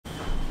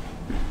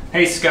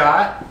Hey,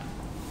 Scott.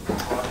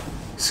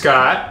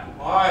 Scott.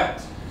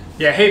 What?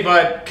 Yeah, hey,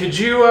 bud. Could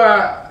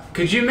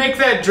you make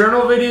that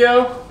journal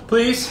video,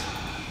 please?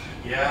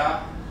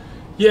 Yeah.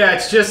 Yeah,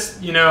 it's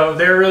just, you know,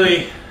 they're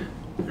really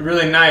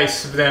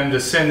nice of them to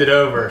send it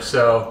over,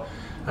 so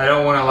I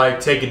don't want to, like,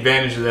 take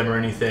advantage of them or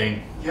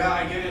anything. Yeah,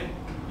 I get it.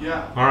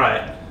 Yeah. All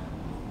right.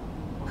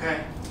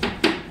 Okay.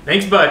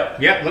 Thanks,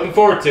 bud. Yep, looking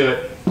forward to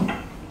it.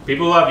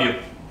 People love you.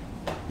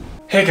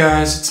 Hey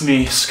guys, it's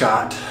me,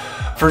 Scott.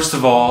 First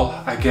of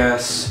all, I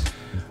guess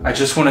I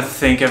just want to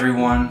thank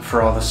everyone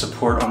for all the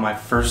support on my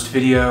first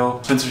video.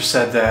 Spencer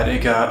said that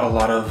it got a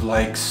lot of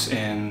likes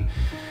and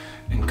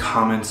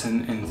comments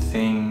and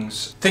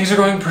things. Things are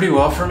going pretty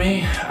well for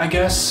me, I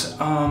guess.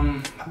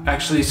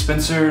 Actually,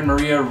 Spencer and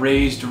Maria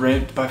raised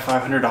rent by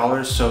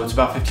 $500, so it's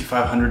about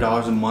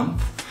 $5,500 a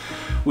month,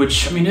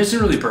 which, I mean, isn't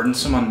really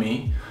burdensome on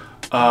me.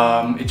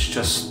 It's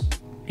just,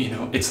 you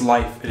know, it's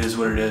life. It is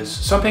what it is.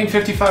 So I'm paying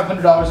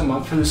 $5,500 a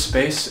month for this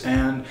space,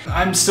 and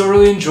I'm still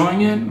really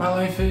enjoying it. My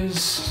life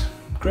is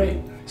great.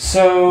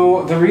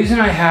 So the reason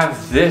I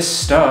have this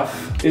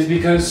stuff is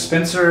because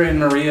Spencer and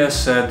Maria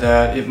said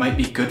that it might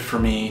be good for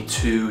me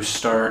to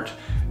start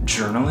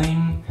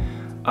journaling,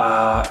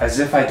 as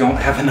if I don't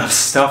have enough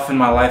stuff in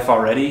my life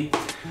already.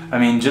 I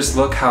mean, just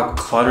look how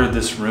cluttered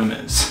this room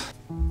is.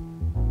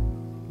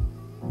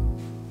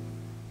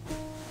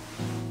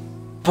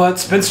 But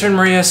Spencer and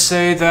Maria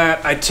say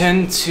that I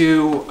tend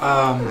to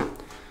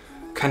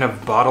kind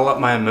of bottle up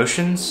my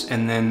emotions,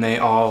 and then they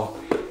all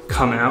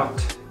come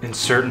out in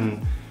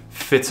certain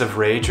fits of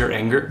rage or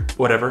anger,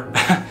 whatever.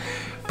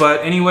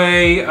 But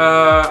anyway,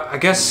 I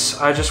guess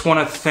I just want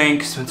to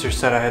thank, Spencer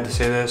said I had to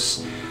say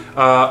this,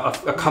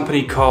 a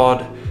company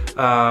called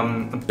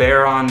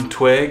Bear on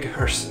Twig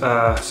or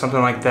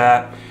something like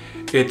that.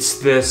 It's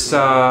this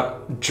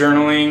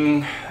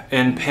journaling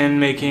and pen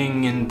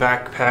making and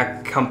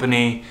backpack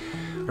company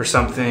or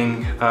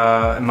something.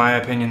 In my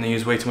opinion, they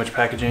use way too much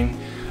packaging.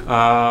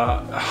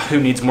 Who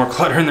needs more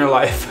clutter in their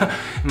life?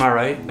 Am I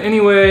right?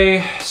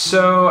 Anyway,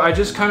 so I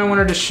just kind of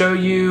wanted to show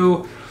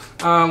you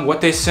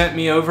what they sent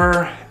me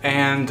over,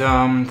 and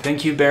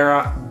thank you Bear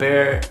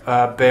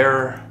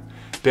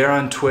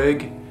on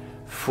Twig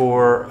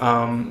for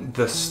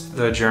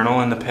the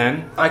journal and the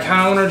pen. I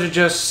kind of wanted to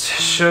just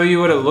show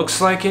you what it looks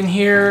like in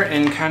here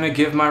and kind of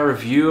give my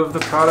review of the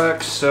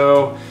product.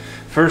 So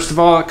first of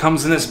all, it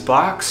comes in this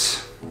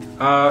box.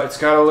 It's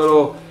got a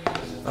little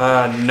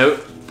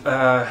note,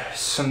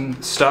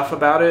 some stuff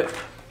about it.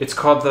 It's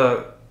called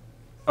the,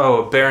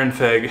 Bear and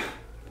Fig.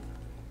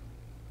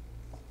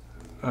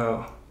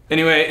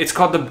 Anyway, it's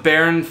called the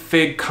Bear and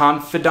Fig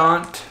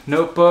Confidant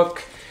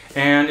notebook,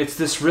 and it's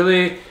this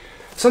really,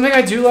 something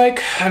I do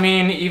like. I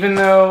mean, even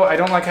though I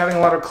don't like having a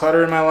lot of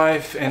clutter in my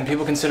life and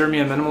people consider me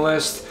a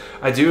minimalist,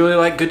 I do really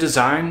like good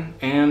design,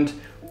 and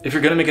if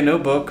you're gonna make a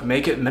notebook,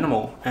 make it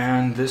minimal,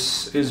 and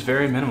this is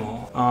very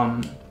minimal.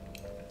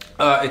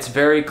 It's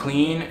very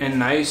clean and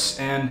nice,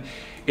 and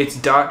it's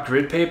dot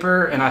grid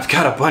paper, and I've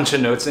got a bunch of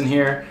notes in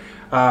here,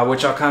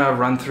 which I'll kind of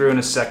run through in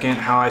a second,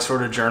 how I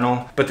sort of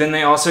journal. But then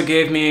they also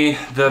gave me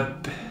the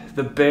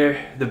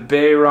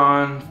Bear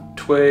on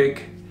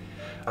Twig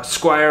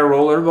Squire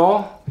roller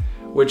ball,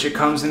 which it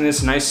comes in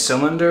this nice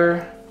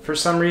cylinder for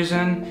some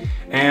reason.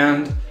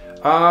 And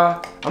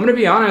I'm gonna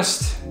be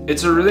honest,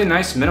 it's a really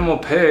nice minimal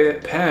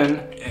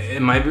pen.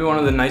 It might be one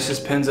of the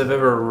nicest pens I've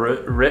ever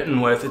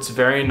written with. It's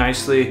very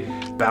nicely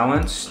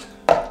balanced.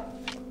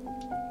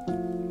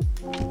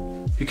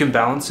 You can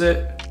balance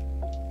it.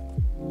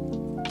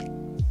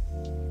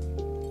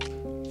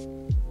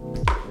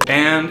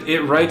 And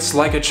it writes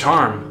like a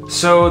charm.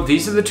 So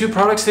these are the two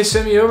products they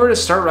sent me over to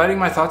start writing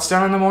my thoughts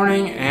down in the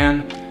morning.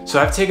 And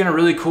so I've taken a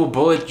really cool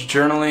bullet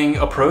journaling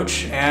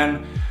approach.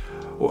 And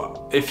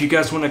if you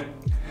guys want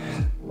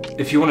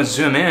to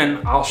zoom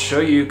in, I'll show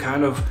you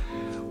kind of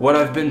what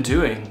I've been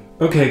doing.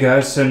 Okay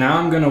guys, so now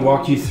I'm gonna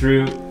walk you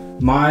through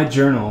my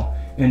journal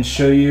and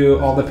show you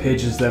all the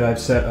pages that I've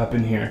set up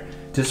in here.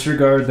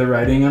 Disregard the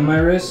writing on my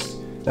wrist.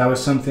 That was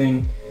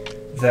something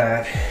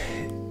that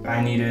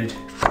I needed.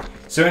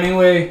 So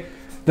anyway,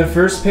 the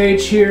first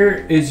page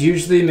here is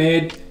usually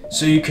made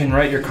so you can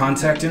write your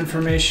contact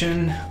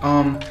information.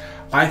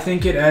 I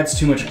think it adds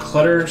too much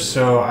clutter,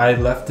 so I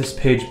left this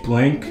page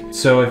blank.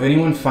 So if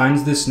anyone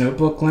finds this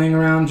notebook laying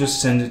around,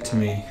 just send it to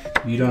me.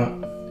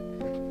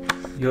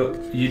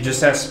 You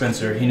just ask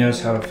Spencer, he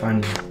knows how to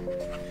find you.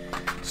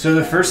 So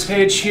the first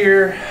page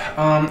here,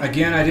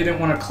 again, I didn't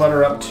want to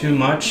clutter up too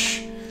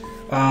much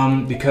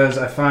because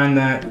I find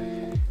that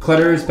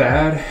clutter is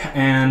bad,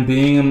 and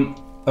being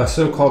a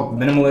so-called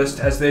minimalist,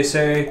 as they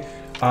say,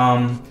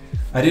 I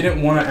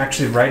didn't want to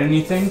actually write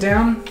anything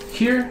down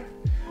here.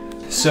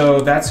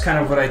 So that's kind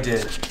of what I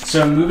did.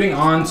 So moving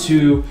on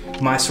to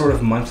my sort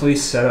of monthly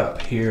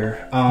setup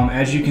here.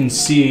 As you can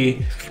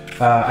see,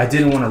 I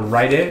didn't want to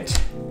write it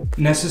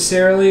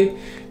necessarily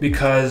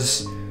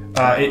because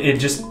it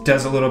just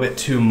does a little bit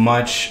too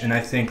much, and I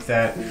think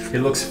that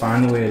it looks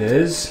fine the way it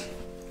is.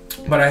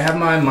 But I have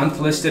my month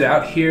listed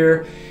out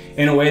here,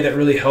 in a way that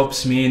really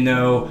helps me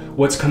know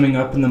what's coming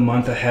up in the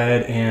month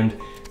ahead and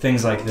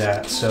things like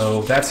that.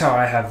 So that's how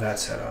I have that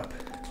set up.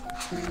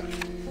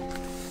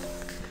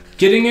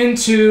 Getting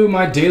into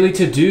my daily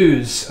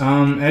to-dos,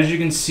 as you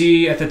can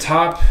see at the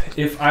top,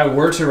 if I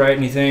were to write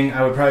anything,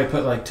 I would probably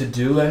put like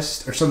to-do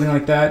list or something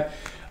like that.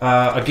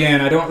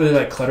 Again, I don't really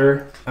like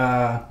clutter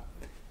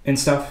and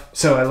stuff,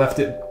 so I left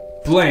it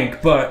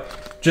blank,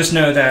 but just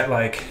know that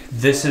like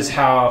this is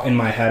how in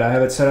my head I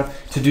have it set up.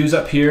 To-dos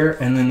up here,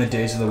 and then the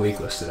days of the week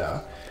listed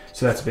out.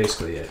 So that's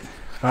basically it.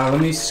 Let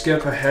me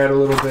skip ahead a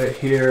little bit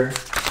here.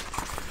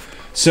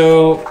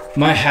 So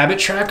my habit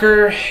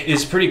tracker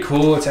is pretty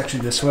cool. It's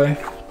actually this way.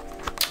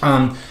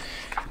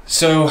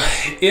 So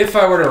if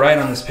I were to write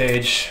on this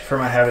page for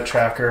my habit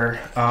tracker,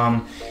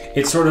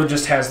 it sort of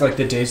just has like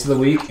the days of the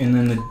week and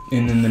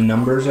then the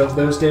numbers of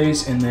those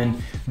days and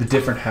then the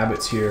different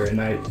habits here, and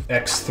I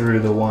X through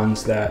the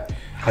ones that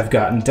I've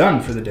gotten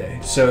done for the day.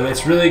 So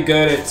it's really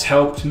good. It's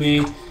helped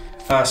me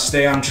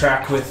stay on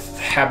track with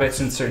habits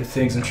and certain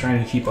things I'm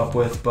trying to keep up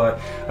with. But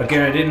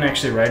again, I didn't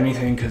actually write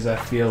anything because I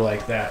feel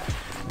like that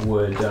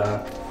would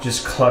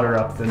just clutter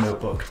up the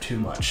notebook too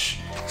much.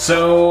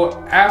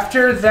 So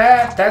after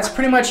that, that's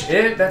pretty much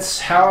it. That's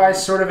how I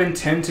sort of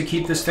intend to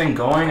keep this thing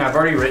going. I've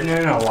already written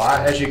in a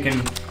lot, as you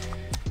can,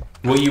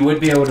 well, you would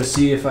be able to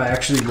see if I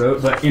actually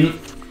wrote, but in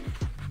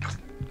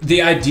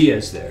the idea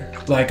is there.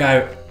 Like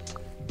I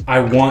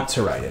want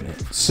to write in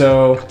it.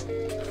 So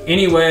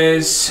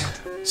anyways,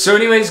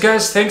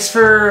 guys, thanks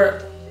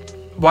for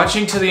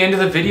watching to the end of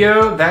the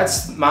video.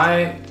 That's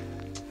my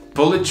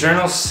bullet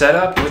journal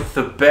setup with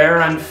the Bear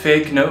and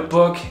Fig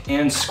notebook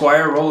and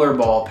Squire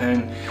rollerball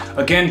pen.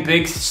 Again,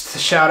 big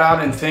shout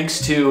out and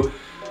thanks to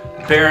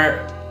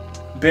Bear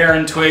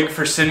and Twig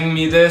for sending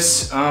me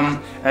this.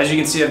 As you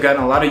can see, I've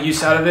gotten a lot of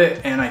use out of it,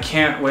 and I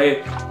can't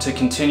wait to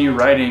continue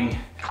writing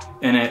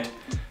in it.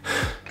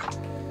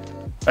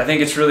 I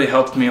think it's really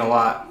helped me a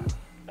lot.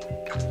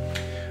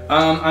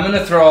 I'm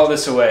gonna throw all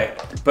this away,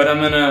 but I'm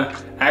gonna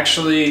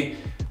actually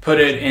put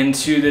it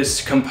into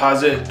this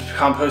composite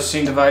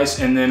composting device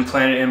and then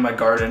plant it in my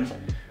garden,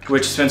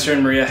 which Spencer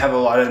and Maria have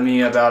allotted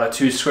me about a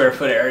 2 square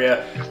foot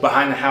area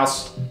behind the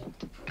house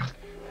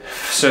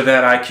so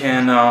that I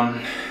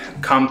can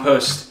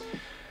compost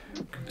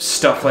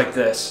stuff like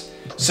this.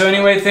 So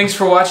anyway, thanks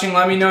for watching.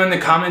 Let me know in the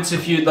comments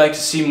if you'd like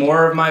to see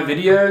more of my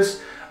videos.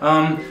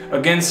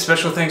 Again,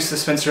 special thanks to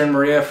Spencer and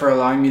Maria for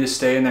allowing me to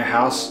stay in their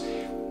house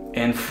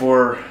and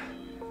for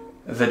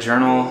the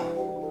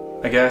journal,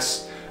 I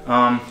guess.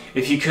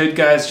 If you could,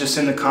 guys, just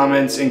in the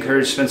comments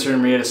encourage Spencer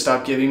and Maria to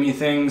stop giving me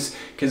things,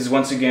 because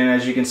once again,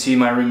 as you can see,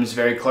 my room is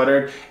very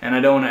cluttered and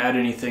I don't want to add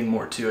anything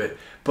more to it.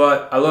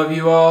 But I love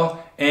you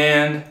all,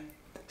 and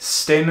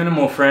stay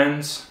minimal,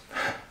 friends.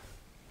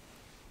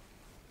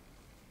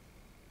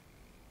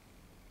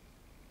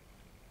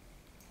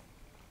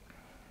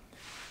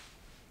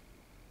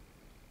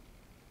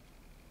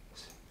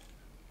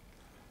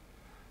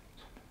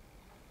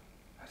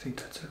 I think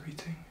that's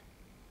everything.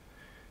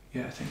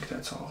 Yeah, I think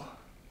that's all.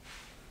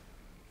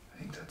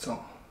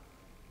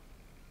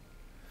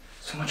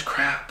 So much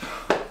crap.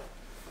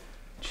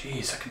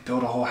 Jeez, I could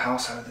build a whole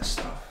house out of this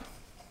stuff.